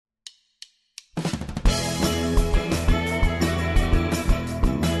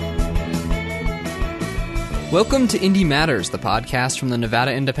Welcome to Indie Matters, the podcast from the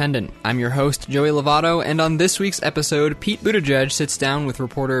Nevada Independent. I'm your host, Joey Lovato, and on this week's episode, Pete Buttigieg sits down with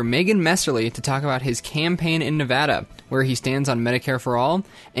reporter Megan Messerly to talk about his campaign in Nevada, where he stands on Medicare for All,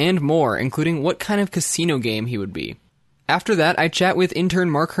 and more, including what kind of casino game he would be. After that, I chat with intern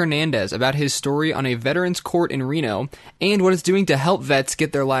Mark Hernandez about his story on a veterans court in Reno, and what it's doing to help vets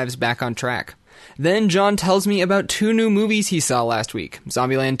get their lives back on track. Then John tells me about two new movies he saw last week,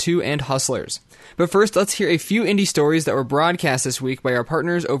 Zombieland 2 and Hustlers. But first, let's hear a few indie stories that were broadcast this week by our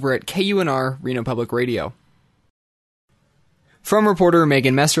partners over at KUNR Reno Public Radio. From reporter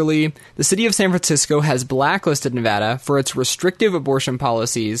Megan Messerly, the city of San Francisco has blacklisted Nevada for its restrictive abortion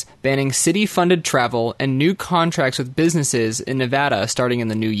policies, banning city-funded travel and new contracts with businesses in Nevada starting in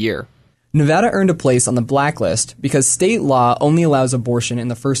the new year. Nevada earned a place on the blacklist because state law only allows abortion in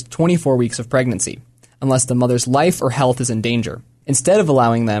the first 24 weeks of pregnancy, unless the mother's life or health is in danger, instead of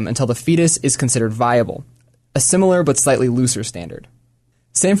allowing them until the fetus is considered viable, a similar but slightly looser standard.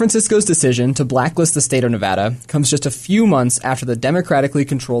 San Francisco's decision to blacklist the state of Nevada comes just a few months after the democratically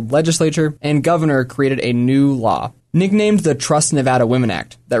controlled legislature and governor created a new law, nicknamed the Trust Nevada Women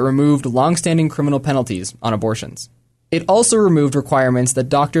Act, that removed long-standing criminal penalties on abortions. It also removed requirements that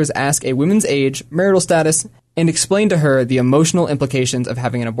doctors ask a woman's age, marital status, and explain to her the emotional implications of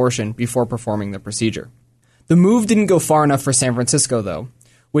having an abortion before performing the procedure. The move didn't go far enough for San Francisco, though,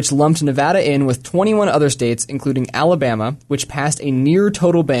 which lumped Nevada in with 21 other states, including Alabama, which passed a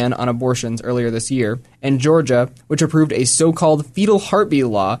near-total ban on abortions earlier this year, and Georgia, which approved a so-called fetal heartbeat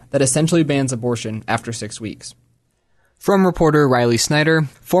law that essentially bans abortion after 6 weeks. From reporter Riley Snyder,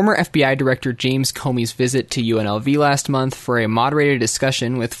 former FBI Director James Comey's visit to UNLV last month for a moderated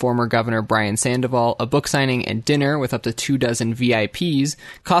discussion with former Governor Brian Sandoval, a book signing, and dinner with up to 24 VIPs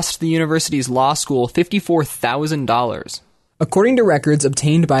cost the university's law school $54,000. According to records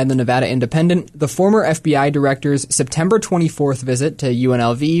obtained by the Nevada Independent, the former FBI director's September 24th visit to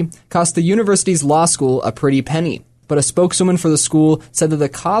UNLV cost the university's law school a pretty penny. But a spokeswoman for the school said that the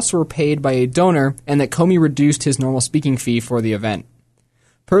costs were paid by a donor and that Comey reduced his normal speaking fee for the event.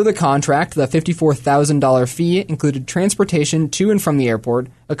 Per the contract, the $54,000 fee included transportation to and from the airport,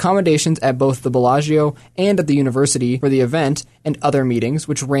 accommodations at both the Bellagio and at the university for the event, and other meetings,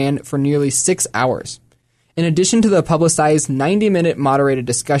 which ran for nearly 6 hours. In addition to the publicized 90-minute moderated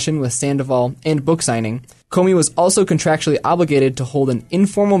discussion with Sandoval and book signing, Comey was also contractually obligated to hold an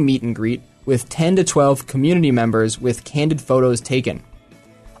informal meet and greet with 10 to 12 community members with candid photos taken.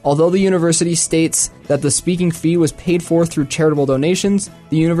 Although the university states that the speaking fee was paid for through charitable donations,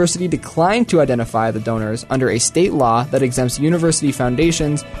 the university declined to identify the donors under a state law that exempts university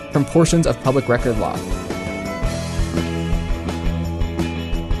foundations from portions of public record law.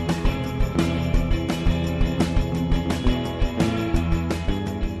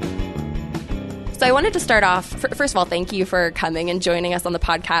 So I wanted to start off, first of all, thank you for coming and joining us on the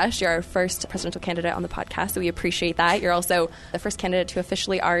podcast. You're our first presidential candidate on the podcast, so we appreciate that. You're also the first candidate to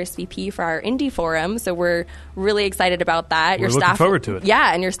officially RSVP for our Indie Forum, so we're really excited about that. We're looking forward to it.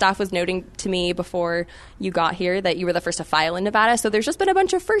 Yeah, and your staff was noting to me before you got here that you were the first to file in Nevada, so there's just been a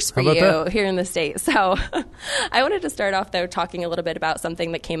bunch of firsts for you here in the state. So I wanted to start off, though, talking a little bit about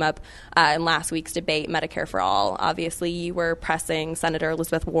something that came up in last week's debate, Medicare for All. Obviously, you were pressing Senator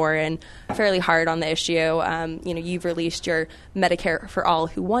Elizabeth Warren fairly hard on the issue. You've released your Medicare for All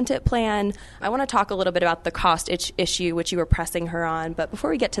Who Want It plan. I want to talk a little bit about the cost issue, which you were pressing her on. But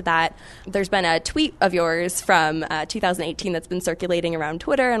before we get to that, there's been a tweet of yours from 2018 that's been circulating around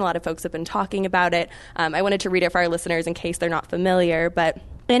Twitter, and a lot of folks have been talking about it. I wanted to read it for our listeners in case they're not familiar, but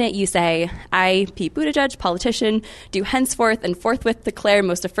in it, you say, "I, Pete Buttigieg, politician, do henceforth and forthwith declare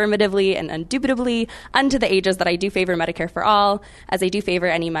most affirmatively and indubitably unto the ages that I do favor Medicare for all, as I do favor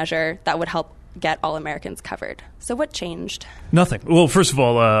any measure that would help get all Americans covered." So what changed? Nothing. Well, first of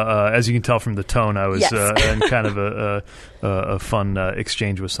all, as you can tell from the tone, I was in kind of a fun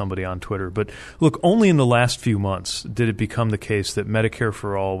exchange with somebody on Twitter. But look, only in the last few months did it become the case that Medicare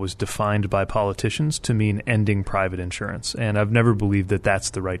for All was defined by politicians to mean ending private insurance. And I've never believed that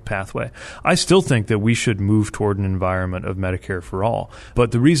that's the right pathway. I still think that we should move toward an environment of Medicare for All. But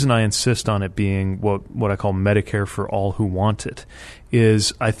the reason I insist on it being what I call Medicare for All Who Want It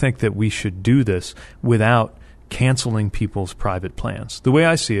is I think that we should do this without canceling people's private plans. The way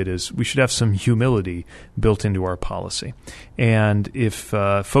I see it is we should have some humility built into our policy. And if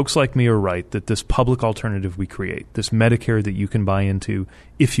folks like me are right that this public alternative we create, this Medicare that you can buy into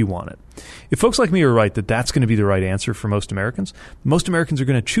if you want it, if folks like me are right that that's going to be the right answer for most Americans are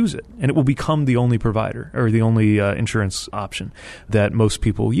going to choose it, and it will become the only provider or the only insurance option that most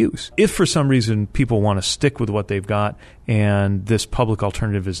people use. If for some reason people want to stick with what they've got and this public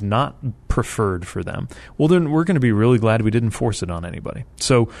alternative is not preferred for them. Well, then we're going to be really glad we didn't force it on anybody.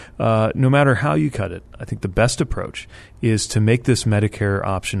 So no matter how you cut it, I think the best approach is to make this Medicare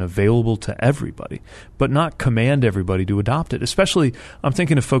option available to everybody, but not command everybody to adopt it. Especially, I'm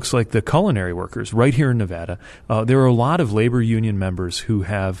thinking of folks like the culinary workers right here in Nevada. There are a lot of labor union members who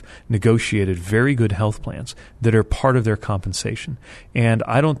have negotiated very good health plans that are part of their compensation. And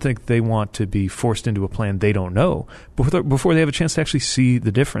I don't think they want to be forced into a plan they don't know before they have a chance to actually see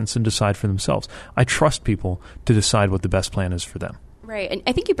the difference and decide for themselves. I trust people to decide what the best plan is for them. Right. And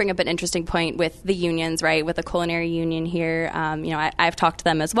I think you bring up an interesting point with the unions, right, with the culinary union here. I've talked to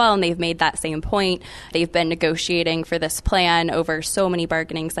them as well, and they've made that same point. They've been negotiating for this plan over so many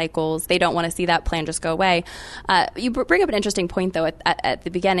bargaining cycles. They don't want to see that plan just go away. You bring up an interesting point, though, at the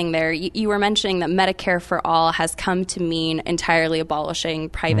beginning there. You were mentioning that Medicare for All has come to mean entirely abolishing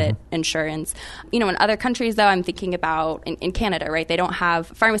private insurance. In other countries, though, I'm thinking about in Canada, right, they don't have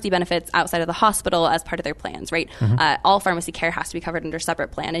pharmacy benefits outside of the hospital as part of their plans, right? All pharmacy care has to be covered under separate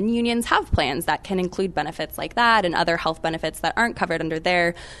plan, and unions have plans that can include benefits like that and other health benefits that aren't covered under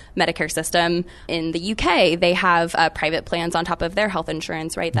their Medicare system. In the UK, they have private plans on top of their health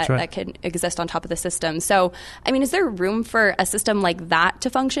insurance, right? That can exist on top of the system. So, is there room for a system like that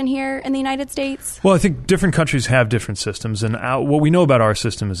to function here in the United States? Well, I think different countries have different systems, and what we know about our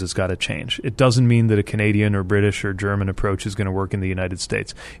system is it's got to change. It doesn't mean that a Canadian or British or German approach is going to work in the United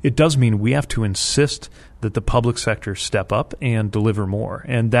States. It does mean we have to insist that the public sector step up and deliver more.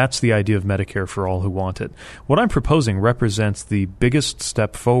 And that's the idea of Medicare for all who want it. What I'm proposing represents the biggest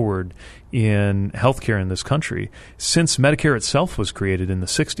step forward in healthcare in this country since Medicare itself was created in the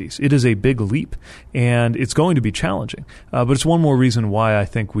 60s. It is a big leap, and it's going to be challenging. But it's one more reason why I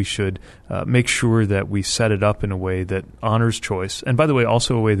think we should make sure that we set it up in a way that honors choice, and by the way,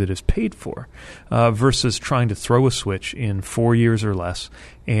 also a way that is paid for, versus trying to throw a switch in 4 years or less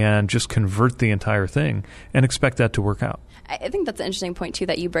and just convert the entire thing and expect that to work out. I think that's an interesting point, too,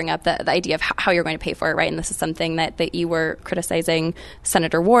 that you bring up, the idea of how you're going to pay for it, right? And this is something that you were criticizing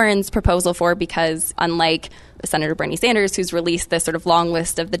Senator Warren's proposal for, because unlike Senator Bernie Sanders, who's released this sort of long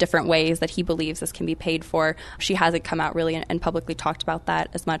list of the different ways that he believes this can be paid for, she hasn't come out really and publicly talked about that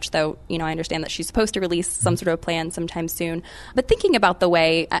as much, though, I understand that she's supposed to release some sort of plan sometime soon. But thinking about the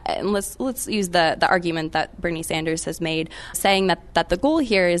way, and let's use the argument that Bernie Sanders has made, saying that the goal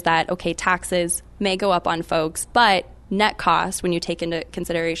here is that, okay, taxes may go up on folks, but net cost, when you take into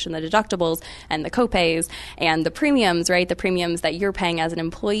consideration the deductibles and the copays and the premiums, right? The premiums that you're paying as an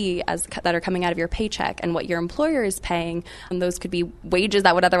employee that are coming out of your paycheck and what your employer is paying. And those could be wages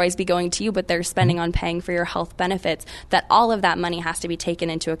that would otherwise be going to you, but they're spending on paying for your health benefits, that all of that money has to be taken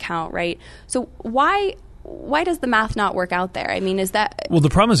into account, right? So why does the math not work out there? Is that... Well, the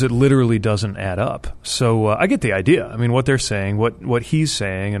problem is it literally doesn't add up. So I get the idea. What they're saying, what he's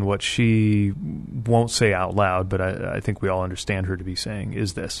saying, and what she won't say out loud, but I think we all understand her to be saying,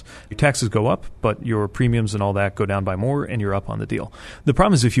 is this. Your taxes go up, but your premiums and all that go down by more, and you're up on the deal. The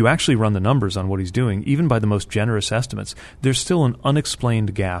problem is if you actually run the numbers on what he's doing, even by the most generous estimates, there's still an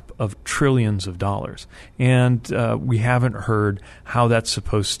unexplained gap of trillions of dollars. And we haven't heard how that's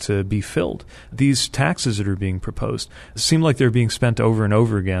supposed to be filled. These taxes that are being proposed seem like they're being spent over and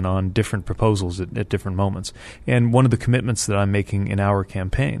over again on different proposals at different moments. And one of the commitments that I'm making in our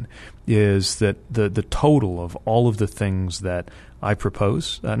campaign is that the total of all of the things that I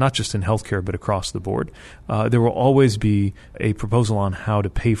propose, not just in healthcare but across the board, there will always be a proposal on how to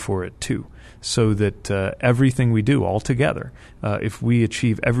pay for it too. So that everything we do all together, if we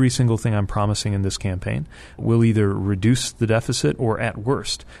achieve every single thing I'm promising in this campaign, we'll either reduce the deficit or at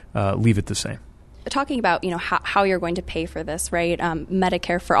worst, leave it the same. Talking about, how you're going to pay for this, right?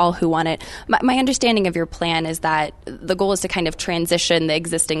 Medicare for all who want it. My understanding of your plan is that the goal is to kind of transition the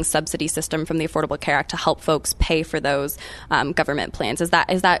existing subsidy system from the Affordable Care Act to help folks pay for those government plans. Is that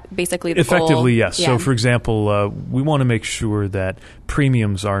basically the goal? Effectively, yes. Yeah. So, for example, we want to make sure that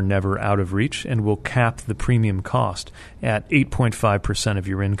premiums are never out of reach, and we'll cap the premium cost at 8.5% of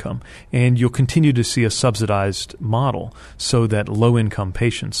your income. And you'll continue to see a subsidized model so that low-income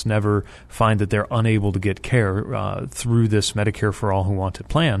patients never find that they're unable to get care through this Medicare for All Who Want It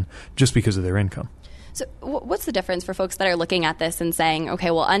plan just because of their income. So what's the difference for folks that are looking at this and saying,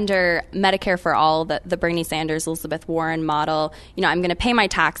 okay, well, under Medicare for All, the Bernie Sanders, Elizabeth Warren model, I'm going to pay my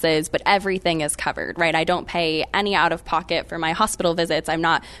taxes, but everything is covered, right? I don't pay any out-of-pocket for my hospital visits. I'm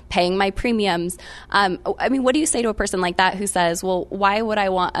not paying my premiums. What do you say to a person like that who says, well, why would I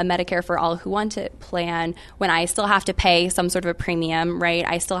want a Medicare for All Who Want It plan when I still have to pay some sort of a premium, right?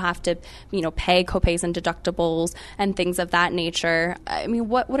 I still have to, pay copays and deductibles and things of that nature.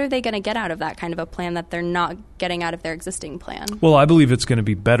 What are they going to get out of that kind of a plan that they're not getting out of their existing plan? Well, I believe it's going to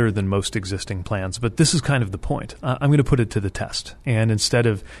be better than most existing plans, but this is kind of the point. I'm going to put it to the test. And instead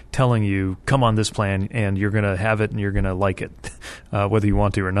of telling you, come on this plan and you're going to have it and you're going to like it, whether you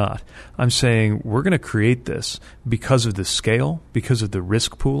want to or not, I'm saying we're going to create this because of the scale, because of the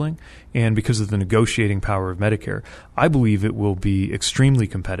risk pooling, and because of the negotiating power of Medicare. I believe it will be extremely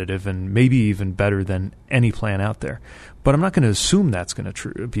competitive and maybe even better than any plan out there. But I'm not going to assume that's going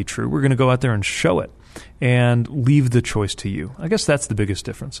to be true. We're going to go out there and show it and leave the choice to you. I guess that's the biggest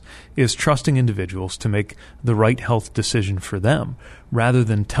difference, is trusting individuals to make the right health decision for them rather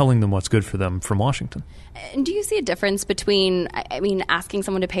than telling them what's good for them from Washington. And do you see a difference between, asking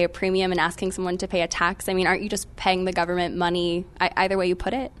someone to pay a premium and asking someone to pay a tax? Aren't you just paying the government money either way you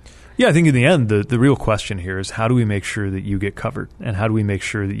put it? Yeah, I think in the end, the real question here is how do we make sure that you get covered, and how do we make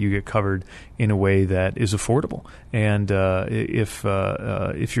sure that you get covered in a way that is affordable? And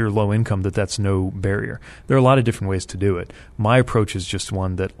if you're low income, that's no barrier. There are a lot of different ways to do it. My approach is just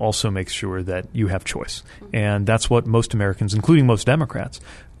one that also makes sure that you have choice, and that's what most Americans, including most Democrats,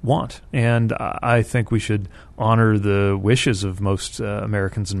 want. And I think we should honor the wishes of most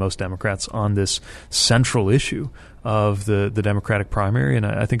Americans and most Democrats on this central issue of the Democratic primary and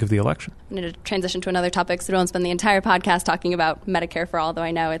I think of the election. I'm going to transition to another topic, so we don't spend the entire podcast talking about Medicare for All, though I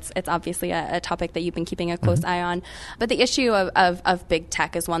know it's obviously a topic that you've been keeping a close eye on. But the issue of big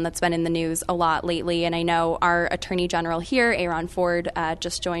tech is one that's been in the news a lot lately, and I know our Attorney General here, Aaron Ford,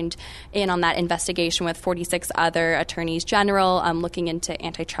 just joined in on that investigation with 46 other attorneys general looking into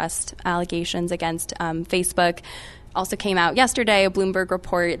antitrust allegations against Facebook. Also came out yesterday, a Bloomberg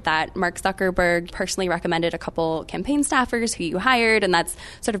report that Mark Zuckerberg personally recommended a couple campaign staffers who you hired, and that's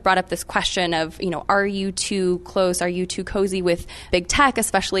sort of brought up this question of, are you too close, are you too cozy with big tech,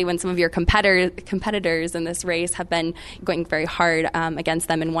 especially when some of your competitors in this race have been going very hard against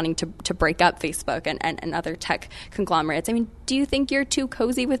them and wanting to break up Facebook and other tech conglomerates. Do you think you're too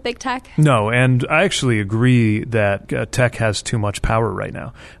cozy with big tech? No, and I actually agree that tech has too much power right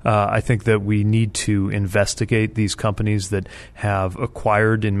now. I think that we need to investigate these companies that have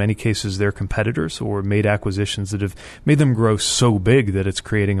acquired, in many cases, their competitors or made acquisitions that have made them grow so big that it's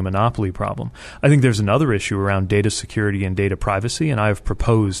creating a monopoly problem. I think there's another issue around data security and data privacy, and I have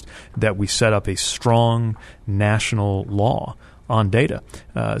proposed that we set up a strong national law on data.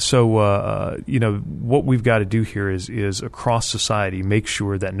 What we've got to do here is across society make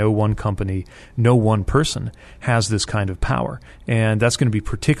sure that no one company, no one person has this kind of power. And that's going to be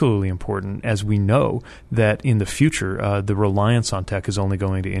particularly important as we know that in the future, the reliance on tech is only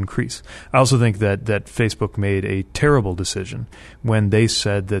going to increase. I also think that Facebook made a terrible decision when they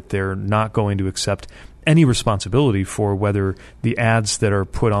said that they're not going to accept any responsibility for whether the ads that are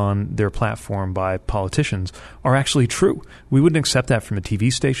put on their platform by politicians are actually true. We wouldn't accept that from a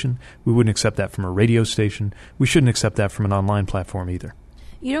TV station. We wouldn't accept that from a radio station. We shouldn't accept that from an online platform either.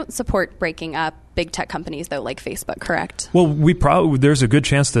 You don't support breaking up big tech companies, though, like Facebook, correct? Well, there's a good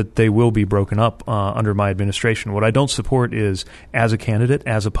chance that they will be broken up under my administration. What I don't support is, as a candidate,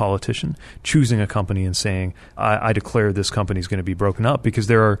 as a politician, choosing a company and saying, I declare this company is going to be broken up, because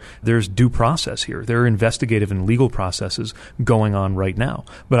there's due process here. There are investigative and legal processes going on right now.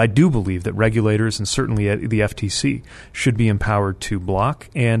 But I do believe that regulators, and certainly the FTC, should be empowered to block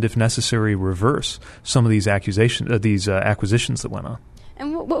and, if necessary, reverse some of these acquisitions that went on.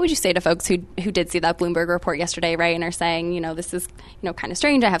 And what would you say to folks who did see that Bloomberg report yesterday, right, and are saying, this is, kind of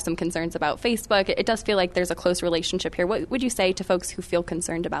strange. I have some concerns about Facebook. It does feel like there's a close relationship here. What would you say to folks who feel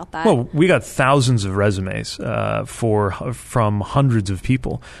concerned about that? Well, we got thousands of resumes from hundreds of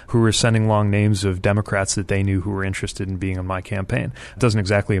people who were sending long names of Democrats that they knew who were interested in being on my campaign. It doesn't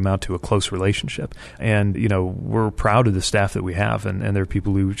exactly amount to a close relationship. And, we're proud of the staff that we have, and there are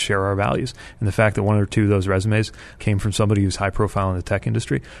people who share our values. And the fact that one or two of those resumes came from somebody who's high profile in the tech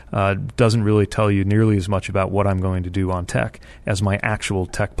industry doesn't really tell you nearly as much about what I'm going to do on tech as my actual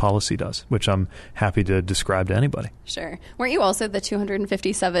tech policy does, which I'm happy to describe to anybody. Sure. Weren't you also the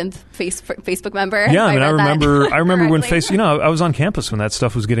 257th Facebook member? Yeah, I remember when I was on campus when that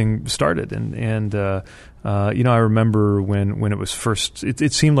stuff was getting started, and I remember when it was first,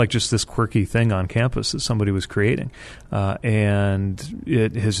 it seemed like just this quirky thing on campus that somebody was creating. And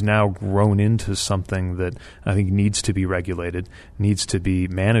it has now grown into something that I think needs to be regulated, needs to be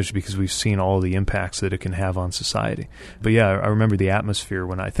managed, because we've seen all the impacts that it can have on society. But yeah, I remember the atmosphere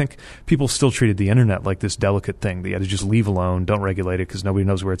when I think people still treated the internet like this delicate thing that you had to just leave alone, don't regulate it because nobody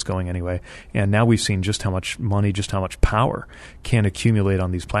knows where it's going anyway. And now we've seen just how much money, just how much power can accumulate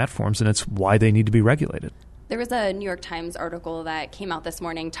on these platforms, and it's why they need to be regulated. There was a New York Times article that came out this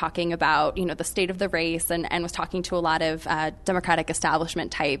morning talking about, the state of the race and was talking to a lot of Democratic establishment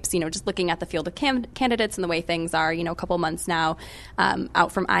types, just looking at the field of candidates and the way things are, a couple months now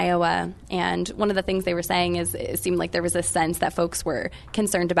out from Iowa. And one of the things they were saying is it seemed like there was a sense that folks were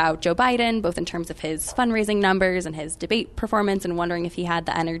concerned about Joe Biden, both in terms of his fundraising numbers and his debate performance, and wondering if he had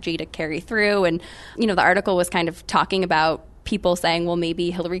the energy to carry through. And, the article was kind of talking about people saying, well,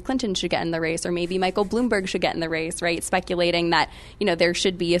 maybe Hillary Clinton should get in the race, or maybe Michael Bloomberg should get in the race, right? Speculating that, there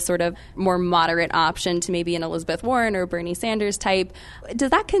should be a sort of more moderate option to maybe an Elizabeth Warren or Bernie Sanders type.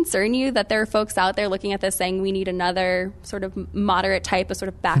 Does that concern you that there are folks out there looking at this saying we need another sort of moderate type, a sort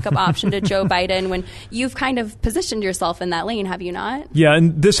of backup option to Joe Biden, when you've kind of positioned yourself in that lane, have you not? Yeah,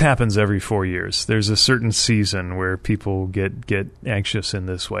 and this happens every 4 years. There's a certain season where people get anxious in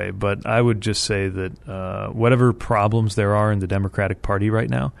this way. But I would just say that whatever problems there are in the Democratic Party right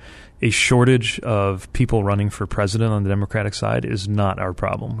now, a shortage of people running for president on the Democratic side is not our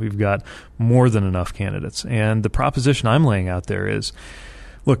problem. We've got more than enough candidates. And the proposition I'm laying out there is,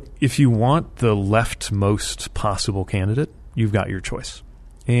 look, if you want the leftmost possible candidate, you've got your choice.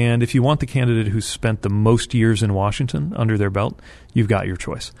 And if you want the candidate who's spent the most years in Washington under their belt, you've got your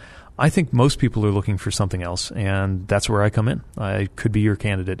choice. I think most people are looking for something else, and that's where I come in. I could be your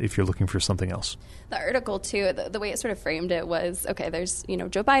candidate if you're looking for something else. The article, too, the way it sort of framed it was, okay, there's,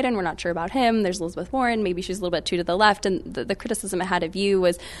 Joe Biden, we're not sure about him. There's Elizabeth Warren, maybe she's a little bit too to the left. And the criticism it had of you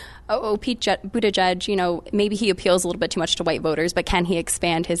was, Pete Buttigieg, maybe he appeals a little bit too much to white voters, but can he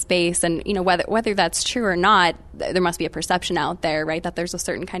expand his base? And, whether that's true or not, there must be a perception out there, right, that there's a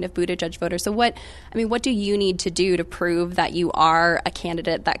certain kind of Buttigieg voter. So what do you need to do to prove that you are a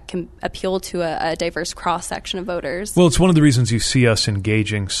candidate that can appeal to a diverse cross-section of voters? Well, it's one of the reasons you see us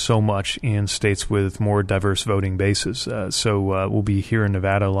engaging so much in states with more diverse voting bases. We'll be here in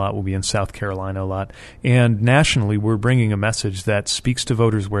Nevada a lot. We'll be in South Carolina a lot. And nationally, we're bringing a message that speaks to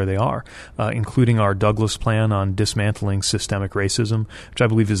voters where they are, including our Douglas plan on dismantling systemic racism, which I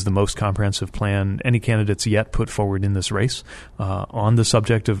believe is the most comprehensive plan any candidates yet put forward in this race on the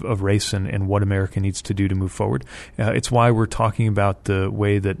subject of race and what America needs to do to move forward. It's why we're talking about the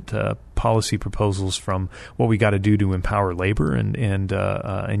way that policy proposals, from what we got to do to empower labor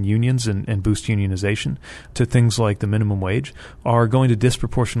and unions and boost unionization, to things like the minimum wage, are going to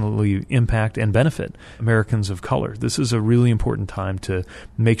disproportionately impact and benefit Americans of color. This is a really important time to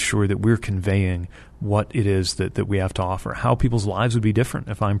make sure that we're conveying what it is that we have to offer, how people's lives would be different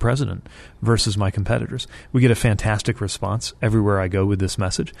if I'm president versus my competitors. We get a fantastic response everywhere I go with this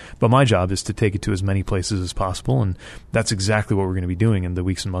message, but my job is to take it to as many places as possible, and that's exactly what we're going to be doing in the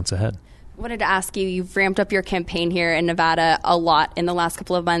weeks and months ahead. I wanted to ask you, you've ramped up your campaign here in Nevada a lot in the last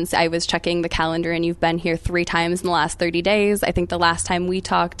couple of months. I was checking the calendar, and you've been here 3 times in the last 30 days. I think the last time we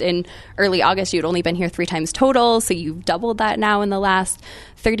talked in early August, you'd only been here 3 times total, so you've doubled that now in the last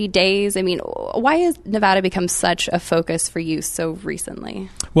 30 days. Why has Nevada become such a focus for you so recently?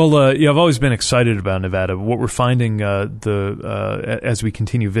 Well, I've always been excited about Nevada. What we're finding as we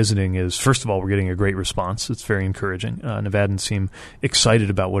continue visiting is, first of all, we're getting a great response. It's very encouraging. Nevadans seem excited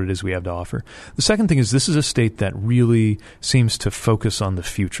about what it is we have to offer. The second thing is, this is a state that really seems to focus on the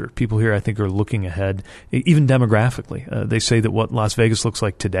future. People here, I think, are looking ahead, even demographically. They say that what Las Vegas looks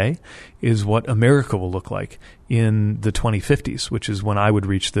like today is what America will look like in the 2050s, which is when I would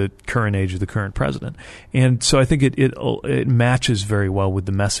reach the current age of the current president. And so I think it matches very well with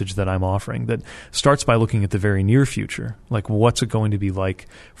the message that I'm offering, that starts by looking at the very near future, like what's it going to be like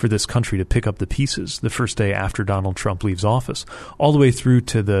for this country to pick up the pieces the first day after Donald Trump leaves office, all the way through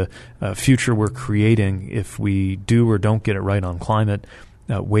to the future we're creating if we do or don't get it right on climate,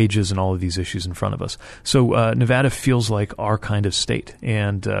 wages, and all of these issues in front of us. So Nevada feels like our kind of state,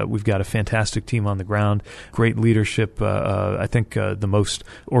 and we've got a fantastic team on the ground, great leadership. I think the most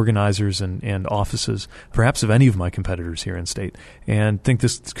organizers and offices, perhaps of any of my competitors here in state, and think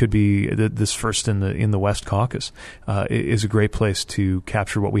this could be this first in the West Caucus is a great place to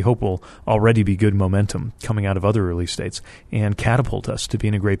capture what we hope will already be good momentum coming out of other early states and catapult us to be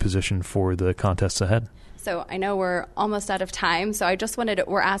in a great position for the contests ahead. So I know we're almost out of time, so I just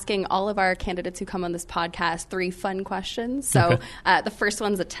we're asking all of our candidates who come on this podcast 3 fun questions. So okay. The first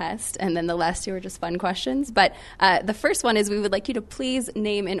one's a test, and then the last 2 are just fun questions. But the first one is, we would like you to please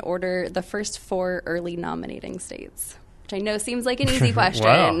name in order the first 4 early nominating states. Which I know seems like an easy question.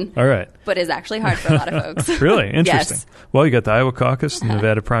 Wow. All right. But is actually hard for a lot of folks. Really? Interesting. Yes. Well, you got the Iowa caucus, the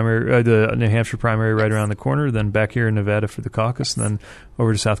Nevada primary, the New Hampshire primary right around the corner, then back here in Nevada for the caucus, and then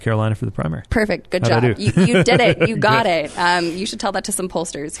over to South Carolina for the primary. Perfect. Good How'd job. I do? You did it. You got it. You should tell that to some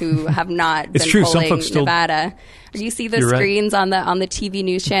pollsters who have not been true. Some polling folks still, Nevada. You see the screens on the TV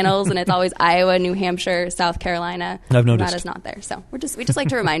news channels, and it's always Iowa, New Hampshire, South Carolina. I've noticed. Nevada's not there, so we just like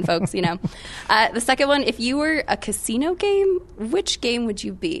to remind folks. The second one: if you were a casino game, which game would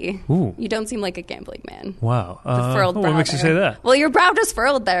you be? Ooh. You don't seem like a gambling man. Wow. The furrowed brow what makes you say that? Well, your brow just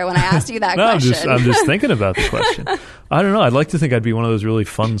furled there when I asked you that question. I'm just thinking about the question. I don't know. I'd like to think I'd be one of those really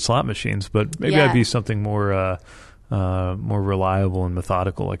fun slot machines, but maybe I'd be something more reliable and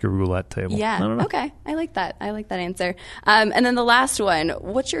methodical, like a roulette table. Yeah. I don't know. Okay. I like that. I like that answer. And then the last one: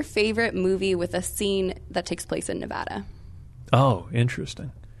 what's your favorite movie with a scene that takes place in Nevada? Oh,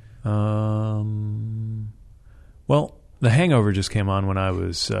 interesting. Well, The Hangover just came on when I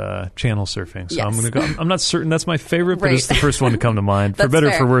was channel surfing, so I'm going to go. I'm not certain that's my favorite, but it's the first one to come to mind. For better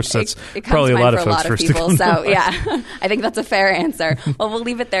or for worse, that's probably a lot of folks' first people, to come to mind. Yeah, I think that's a fair answer. Well, we'll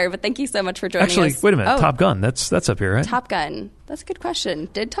leave it there, but thank you so much for joining us. Actually, wait a minute. Top Gun, that's up here, right? Top Gun. That's a good question.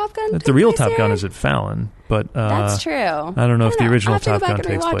 Did Top Gun take The real place Top here? Gun is at Fallon, but that's true. I don't know if the original Top Gun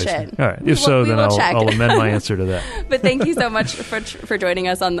takes place. All right. If so, then I'll amend my answer to that. But thank you so much for joining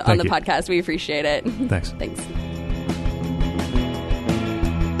us on the podcast. We appreciate it. Thanks. Thanks.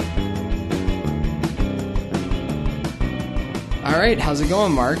 All right, how's it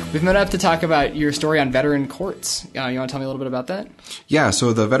going, Mark? We've met up to talk about your story on veteran courts. You want to tell me a little bit about that? Yeah,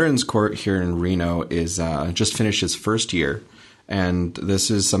 so the Veterans Court here in Reno is just finished its first year, and this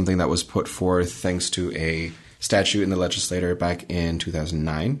is something that was put forth thanks to a statute in the legislature back in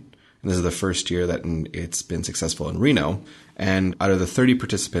 2009. And this is the first year that it's been successful in Reno, and out of the 30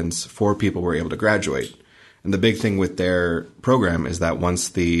 participants, 4 people were able to graduate. And the big thing with their program is that once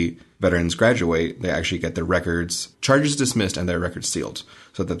the veterans graduate, they actually get their records, charges dismissed, and their records sealed,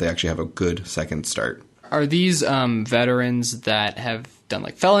 so that they actually have a good second start. Are these veterans that have done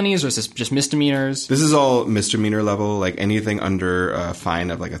like felonies, or is this just misdemeanors? This is all misdemeanor level, like anything under a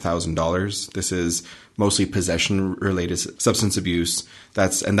fine of like $1,000. This is mostly possession-related substance abuse.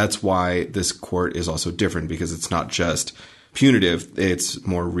 That's why this court is also different, because it's not just punitive, it's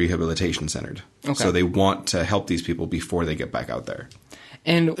more rehabilitation-centered. Okay. So they want to help these people before they get back out there.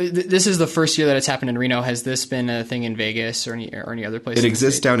 And this is the first year that it's happened in Reno. Has this been a thing in Vegas or any other place? It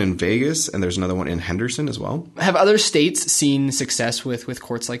exists down in Vegas, and there's another one in Henderson as well. Have other states seen success with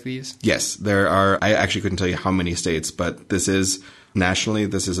courts like these? Yes, there are. I actually couldn't tell you how many states, but this is nationally,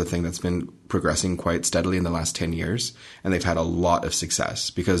 this is a thing that's been progressing quite steadily in the last 10 years, and they've had a lot of success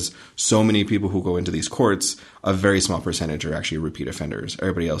because so many people who go into these courts, a very small percentage are actually repeat offenders.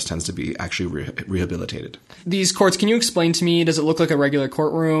 Everybody else tends to be actually rehabilitated. These courts, can you explain to me, does it look like a regular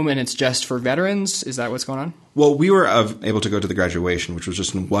courtroom and it's just for veterans? Is that what's going on? Well, we were able to go to the graduation, which was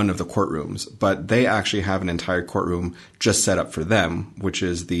just in one of the courtrooms, but they actually have an entire courtroom just set up for them, which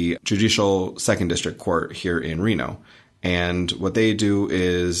is the Judicial Second District Court here in Reno. And what they do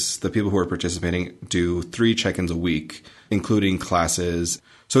is the people who are participating do 3 check-ins a week, including classes.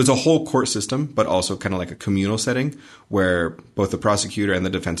 So it's a whole court system, but also kind of like a communal setting where both the prosecutor and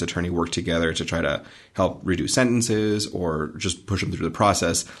the defense attorney work together to try to help reduce sentences or just push them through the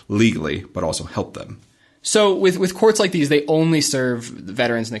process legally, but also help them. So with courts like these, they only serve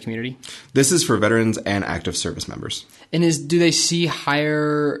veterans in the community? This is for veterans and active service members. And do they see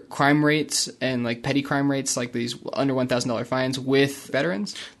higher crime rates and like petty crime rates, like these under $1,000 fines with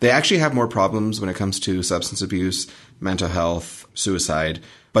veterans? They actually have more problems when it comes to substance abuse, mental health, suicide,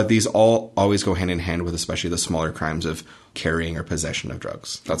 but these all always go hand in hand with especially the smaller crimes of carrying or possession of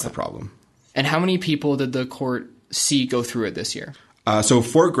drugs. That's the problem. And how many people did the court see go through it this year? So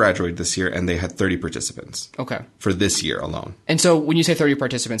 4 graduated this year, and they had 30 participants. Okay. For this year alone. And so when you say 30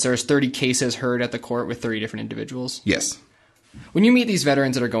 participants, there's 30 cases heard at the court with 30 different individuals? Yes. When you meet these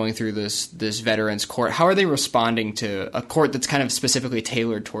veterans that are going through this veterans court, how are they responding to a court that's kind of specifically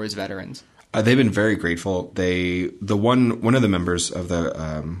tailored towards veterans? They've been very grateful. One of the members of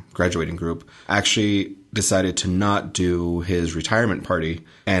the graduating group actually decided to not do his retirement party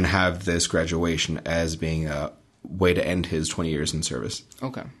and have this graduation as being a way to end his 20 years in service.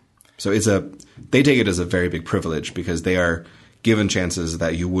 Okay. So they take it as a very big privilege because they are given chances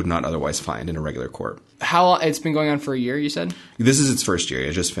that you would not otherwise find in a regular court. It's been going on for a year, you said? This is its first year.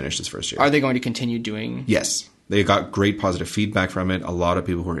 It just finished its first year. Are they going to continue doing? Yes. They got great positive feedback from it, a lot of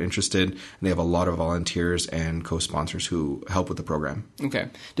people who are interested, and they have a lot of volunteers and co-sponsors who help with the program. Okay.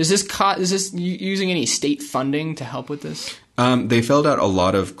 Is this using any state funding to help with this? They filled out a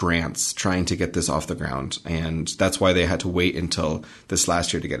lot of grants trying to get this off the ground, and that's why they had to wait until this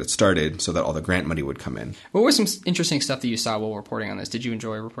last year to get it started so that all the grant money would come in. What was some interesting stuff that you saw while reporting on this? Did you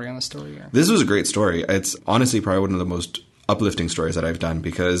enjoy reporting on this story? Or? This was a great story. It's honestly probably one of the most uplifting stories that I've done,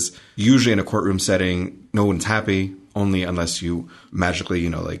 because usually in a courtroom setting, no one's happy, only unless you magically,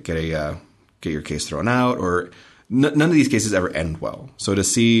 like get your case thrown out, or none of these cases ever end well. So to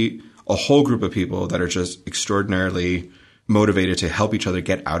see a whole group of people that are just extraordinarily motivated to help each other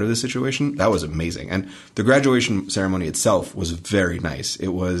get out of the situation, that was amazing. And the graduation ceremony itself was very nice. It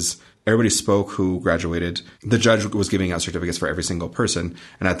was, everybody spoke who graduated. The judge was giving out certificates for every single person.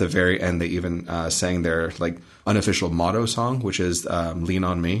 And at the very end, they even sang their unofficial motto song, which is Lean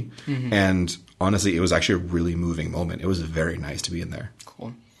on Me. Mm-hmm. And honestly, it was actually a really moving moment. It was very nice to be in there.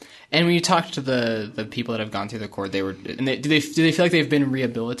 Cool. And when you talk to the people that have gone through the court, do they feel like they've been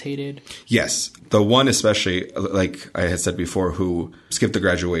rehabilitated? Yes. The one especially, like I had said before, who skipped the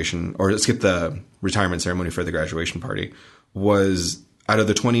graduation or skipped the retirement ceremony for the graduation party, was out of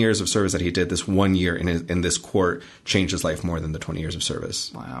the 20 years of service that he did, this 1 year in this court changed his life more than the 20 years of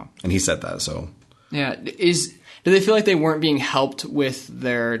service. Wow. And he said that, so. Yeah. Do they feel like they weren't being helped with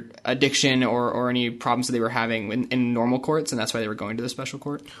their addiction or any problems that they were having in normal courts, and that's why they were going to the special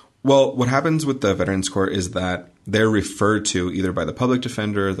court? Well, what happens with the Veterans Court is that they're referred to either by the public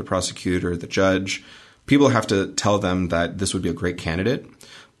defender, the prosecutor, the judge. People have to tell them that this would be a great candidate.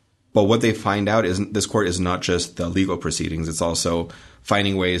 But what they find out is this court is not just the legal proceedings. It's also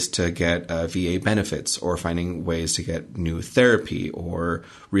finding ways to get VA benefits, or finding ways to get new therapy or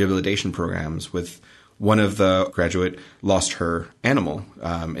rehabilitation programs. With one of the graduate lost her animal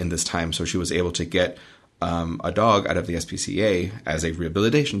in this time, so she was able to get a dog out of the SPCA as a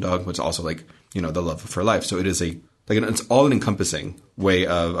rehabilitation dog, but it's also the love of her life. So it is it's all an encompassing way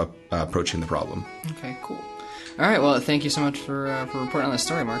of approaching the problem. Okay, cool. All right, well, thank you so much for reporting on this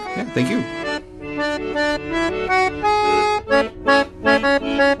story, Mark. Yeah, thank you.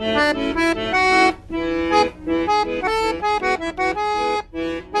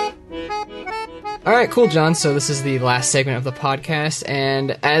 All right, cool, John. So this is the last segment of the podcast,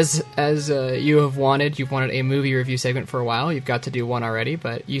 and as you've wanted a movie review segment for a while. You've got to do one already,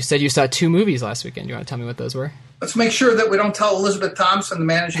 but you said you saw 2 movies last weekend. You want to tell me what those were? Let's make sure that we don't tell Elizabeth Thompson, the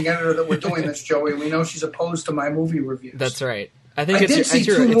managing editor, that we're doing this, Joey. We know she's opposed to my movie reviews. That's right. I think it's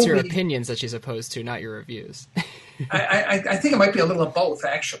your opinions that she's opposed to, not your reviews. I think it might be a little of both,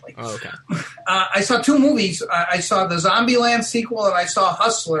 actually. Oh, okay. I saw 2 movies. I saw the Zombieland sequel, and I saw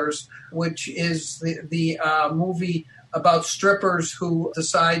Hustlers, which is the movie about strippers who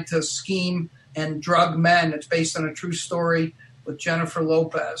decide to scheme and drug men. It's based on a true story with Jennifer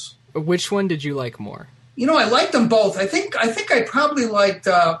Lopez. Which one did you like more? I liked them both. I think I probably liked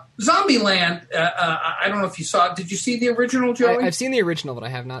Zombieland. I don't know if you saw it. Did you see the original, Joey? I've seen the original, but I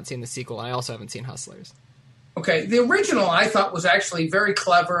have not seen the sequel. And I also haven't seen Hustlers. Okay, the original I thought was actually very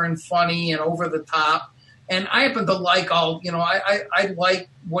clever and funny and over the top. And I happen to like I like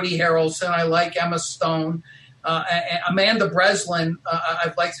Woody Harrelson. I like Emma Stone. Amanda Breslin,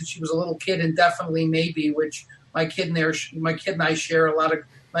 I've liked since she was a little kid, and Definitely Maybe, which my kid and I share a lot of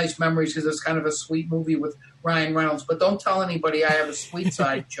nice memories because it's kind of a sweet movie with Ryan Reynolds. But don't tell anybody I have a sweet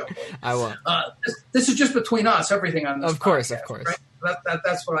side, Joe. I won't. This is just between us, everything on this podcast. Of course. Right?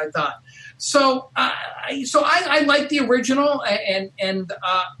 That's what I thought. So I liked the original, and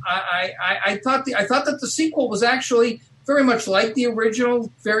I thought that the sequel was actually very much like the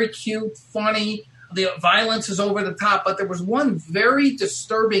original, very cute, funny. The violence is over the top, but there was one very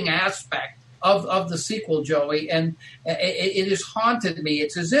disturbing aspect of the sequel, Joey, and it has haunted me.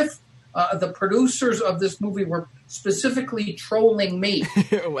 It's as if the producers of this movie were specifically trolling me.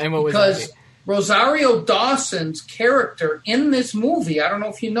 And what was that? Because Rosario Dawson's character in this movie, I don't know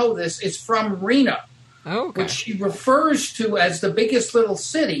if you know this, is from Reno, which she refers to as the biggest little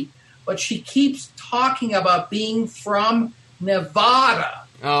city, but she keeps talking about being from Nevada.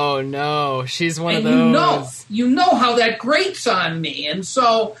 Oh, no. She's one of those. You know how that grates on me. And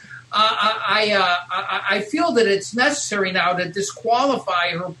so I feel that it's necessary now to disqualify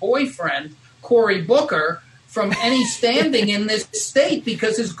her boyfriend, Cory Booker, from any standing in this state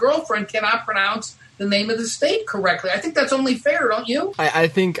because his girlfriend cannot pronounce the name of the state correctly. I think that's only fair, don't you? I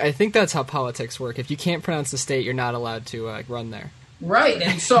think that's how politics work. If you can't pronounce the state, you're not allowed to run there. Right,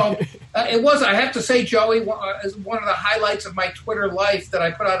 and so it was, I have to say, Joey, one of the highlights of my Twitter life that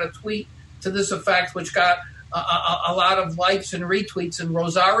I put out a tweet to this effect, which got a lot of likes and retweets, and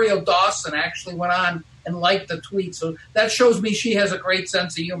Rosario Dawson actually went on and liked the tweet. So that shows me she has a great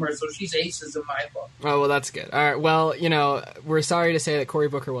sense of humor, so she's aces in my book. Oh, well, that's good. All right, well, we're sorry to say that Cory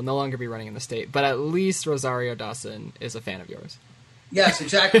Booker will no longer be running in the state, but at least Rosario Dawson is a fan of yours. Yes,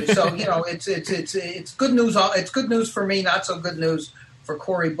 exactly. So, it's good news. It's good news for me, not so good news for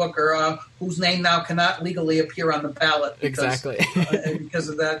Cory Booker, whose name now cannot legally appear on the ballot because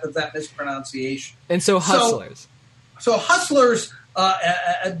of that mispronunciation. And so Hustlers. So Hustlers,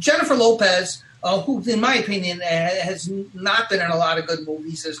 Jennifer Lopez, who, in my opinion, has not been in a lot of good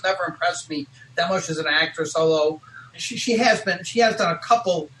movies, has never impressed me that much as an actress, although she has done a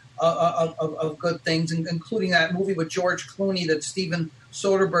couple of good things, including that movie with George Clooney that Steven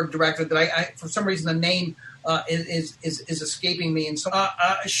Soderbergh directed that I for some reason the name is escaping me. And so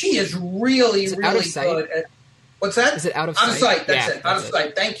she is really good at... What's that? Is it Out of Sight? Out of Sight, that's yeah, it. Out of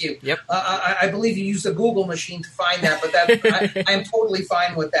Sight, thank you. Yep. I believe you used the Google machine to find that, but I'm totally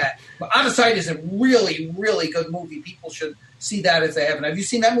fine with that. But Out of Sight is a really, really good movie. People should see that if they haven't. Have you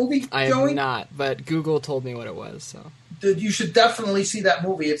seen that movie, I Joey? have not, but Google told me what it was, so... You should definitely see that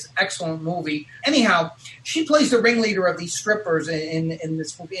movie. It's an excellent movie. Anyhow, she plays the ringleader of these strippers in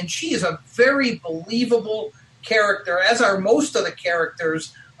this movie, and she is a very believable character, as are most of the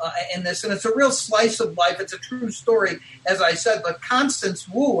characters in this, and it's a real slice of life. It's a true story, as I said. But Constance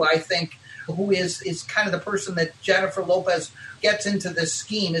Wu, I think, who is kind of the person that Jennifer Lopez gets into this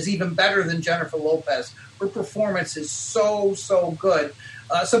scheme, is even better than Jennifer Lopez. Her performance is so good.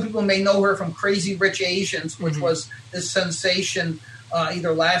 Some people may know her from Crazy Rich Asians, which was this sensation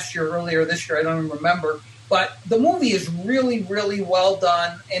either last year or earlier this year. I don't even remember. But the movie is really, really well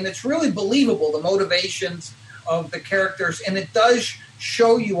done, and it's really believable, the motivations of the characters. And it does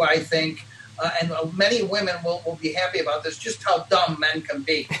show you, I think, and many women will be happy about this, just how dumb men can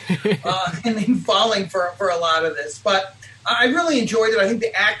be in falling for a lot of this. But I really enjoyed it. I think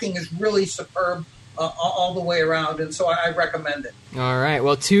the acting is really superb all the way around, and so I recommend it. All right.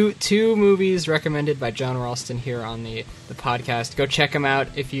 Well, two movies recommended by John Ralston here on the podcast. Go check them out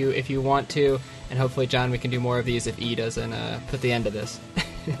if you want to, and hopefully, John, we can do more of these if E doesn't put the end to this.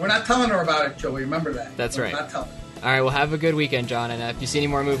 We're not telling her about it, Joey. Remember that. That's right. We're not telling her. All right, well, have a good weekend, John, and if you see any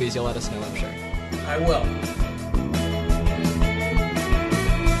more movies, you'll let us know, I'm sure. I will.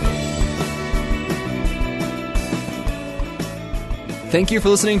 Thank you for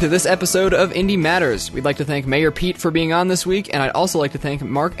listening to this episode of Indie Matters. We'd like to thank Mayor Pete for being on this week, and I'd also like to thank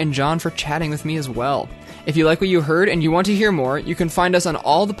Mark and John for chatting with me as well. If you like what you heard and you want to hear more, you can find us on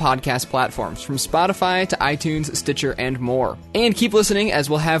all the podcast platforms, from Spotify to iTunes, Stitcher, and more. And keep listening, as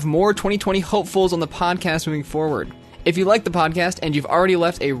we'll have more 2020 hopefuls on the podcast moving forward. If you like the podcast and you've already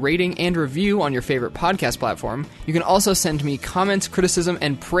left a rating and review on your favorite podcast platform, you can also send me comments, criticism,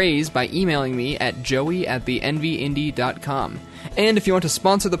 and praise by emailing me at joey@theenvyindie.com. And if you want to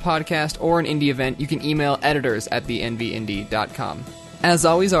sponsor the podcast or an indie event, you can email editors@theenvyindie.com. As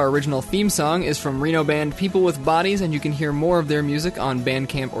always, our original theme song is from Reno band People with Bodies, and you can hear more of their music on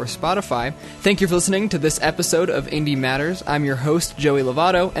Bandcamp or Spotify. Thank you for listening to this episode of Indie Matters. I'm your host, Joey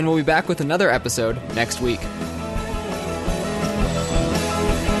Lovato, and we'll be back with another episode next week.